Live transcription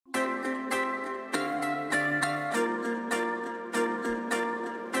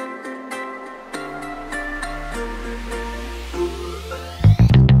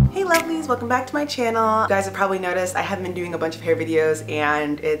welcome back to my channel. You guys have probably noticed I haven't been doing a bunch of hair videos,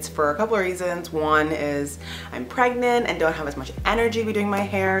 and it's for a couple of reasons. One is I'm pregnant and don't have as much energy to be doing my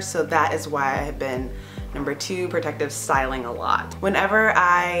hair, so that is why I have been number two, protective styling a lot. Whenever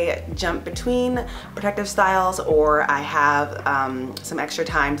I jump between protective styles or I have some extra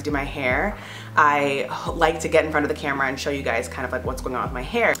time to do my hair, I like to get in front of the camera and show you guys kind of like what's going on with my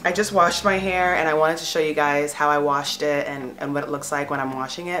hair. I just washed my hair and I wanted to show you guys how I washed it and what it looks like when I'm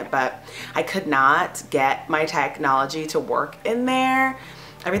washing it, but I could not get my technology to work in there.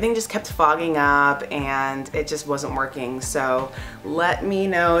 Everything just kept fogging up and it just wasn't working. So let me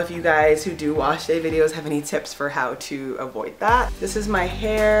know if you guys who do wash day videos have any tips for how to avoid that. This is my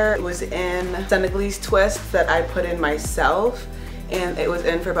hair. It was in Senegalese twist that I put in myself, and it was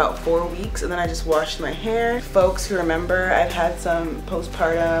in for about 4 weeks, and then I just washed my hair. Folks who remember, I've had some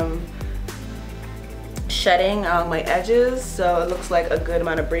postpartum shedding on my edges, so it looks like a good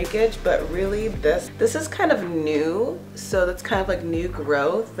amount of breakage, but really this is kind of new, so that's kind of like new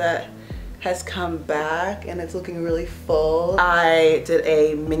growth that has come back and it's looking really full. I did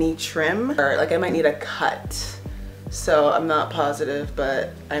a mini trim, or like I might need a cut, so I'm not positive,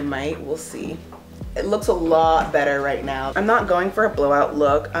 but I might, we'll see. It looks a lot better right now. I'm not going for a blowout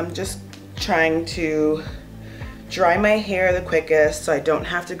look. I'm just trying to dry my hair the quickest so I don't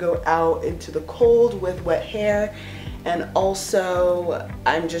have to go out into the cold with wet hair. And also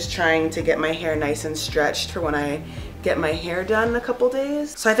I'm just trying to get my hair nice and stretched for when I get my hair done in a couple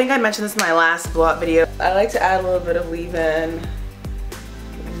days. So I think I mentioned this in my last blowout video. I like to add a little bit of leave-in,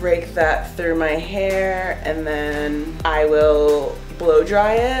 rake that through my hair, and then I will blow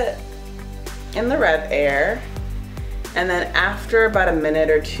dry it in the Rev Air. And then after about a minute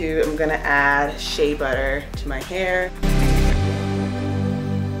or two, I'm gonna add shea butter to my hair.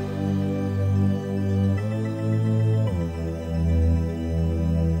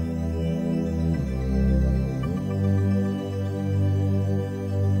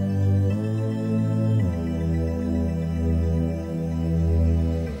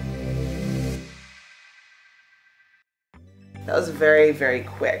 That was very, very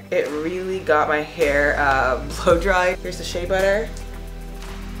quick. It really got my hair blow dried. Here's the shea butter.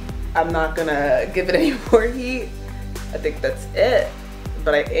 I'm not gonna give it any more heat. I think that's it.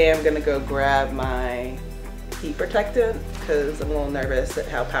 But I am gonna go grab my heat protectant because I'm a little nervous at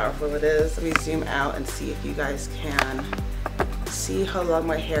how powerful it is. Let me zoom out and see if you guys can see how long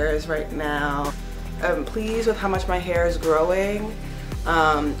my hair is right now. I'm pleased with how much my hair is growing.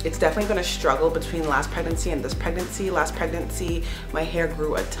 It's definitely going to struggle between last pregnancy and this pregnancy. Last pregnancy, my hair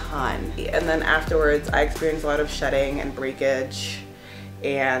grew a ton. And then afterwards, I experienced a lot of shedding and breakage.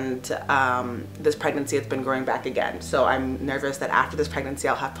 And this pregnancy, it's been growing back again. So I'm nervous that after this pregnancy,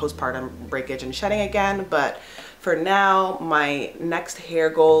 I'll have postpartum breakage and shedding again. But for now, my next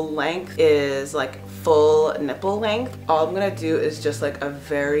hair goal length is like full nipple length. All I'm going to do is just like a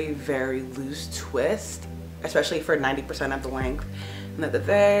very, very loose twist, especially for 90% of the length. And at the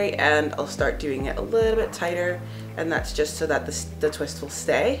very end, I'll start doing it a little bit tighter, and that's just so that the twist will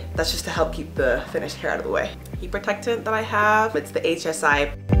stay. That's just to help keep the finished hair out of the way. Heat protectant that I have, it's the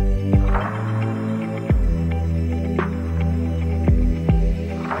HSI.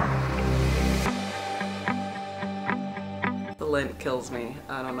 The lint kills me.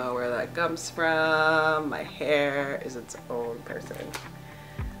 I don't know where that comes from. My hair is its own person.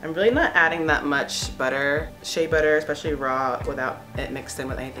 I'm really not adding that much butter, shea butter, especially raw, without it mixed in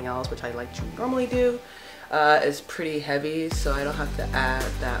with anything else, which I like to normally do. It's pretty heavy, so I don't have to add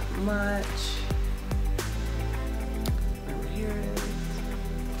that much. Over here it is.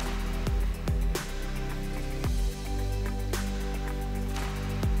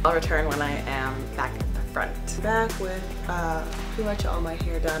 I'll return when I am back at the front. Back with pretty much all my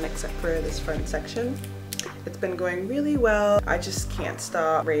hair done except for this front section. It's been going really well. I just can't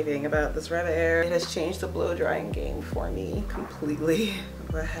stop raving about this Rev Air. It has changed the blow drying game for me completely.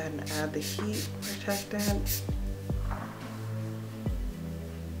 I'll go ahead and add the heat protectant.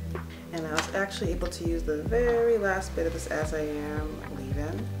 And I was actually able to use the very last bit of this as I am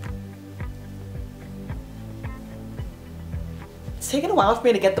leave-in. It's taken a while for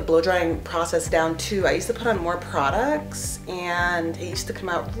me to get the blow drying process down too. I used to put on more products and it used to come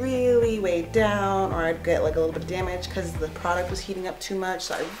out really way down, or I'd get like a little bit of damage because the product was heating up too much.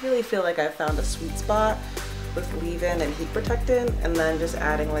 So I really feel like I found a sweet spot with leave-in and heat protectant, and then just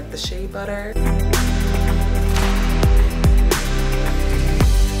adding like the shea butter.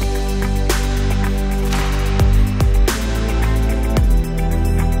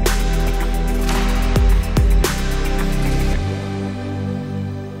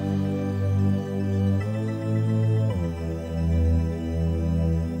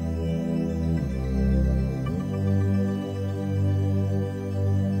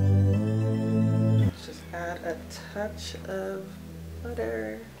 a touch of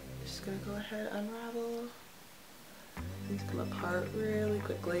butter. Just gonna go ahead, unravel. These come apart really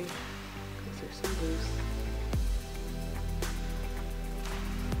quickly because they're so loose.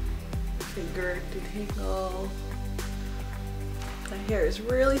 Finger detangle. My hair is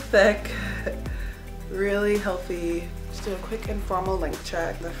really thick, really healthy. Just do a quick informal length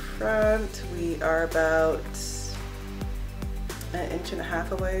check. The front, we are about 1.5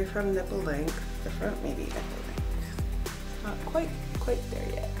 inches away from nipple length. The front, maybe nipple length. Not quite there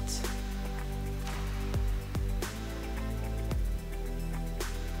yet.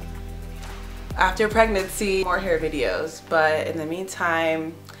 After pregnancy, more hair videos, but in the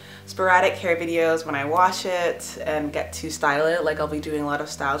meantime, sporadic hair videos when I wash it and get to style it. Like I'll be doing a lot of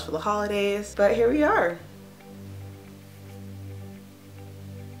styles for the holidays, but here we are.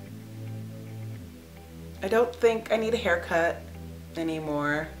 I don't think I need a haircut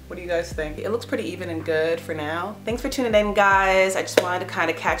anymore. What do you guys think? It looks pretty even and good for now. Thanks for tuning in, guys. I just wanted to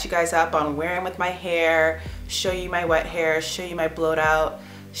kind of catch you guys up on where I'm with my hair, show you my wet hair, show you my blowed out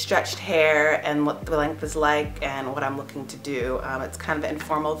stretched hair and what the length is like and what I'm looking to do. It's kind of an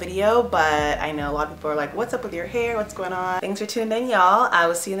informal video, but I know a lot of people are like, what's up with your hair? What's going on? Thanks for tuning in, y'all. I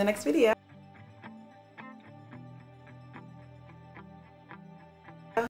will see you in the next video.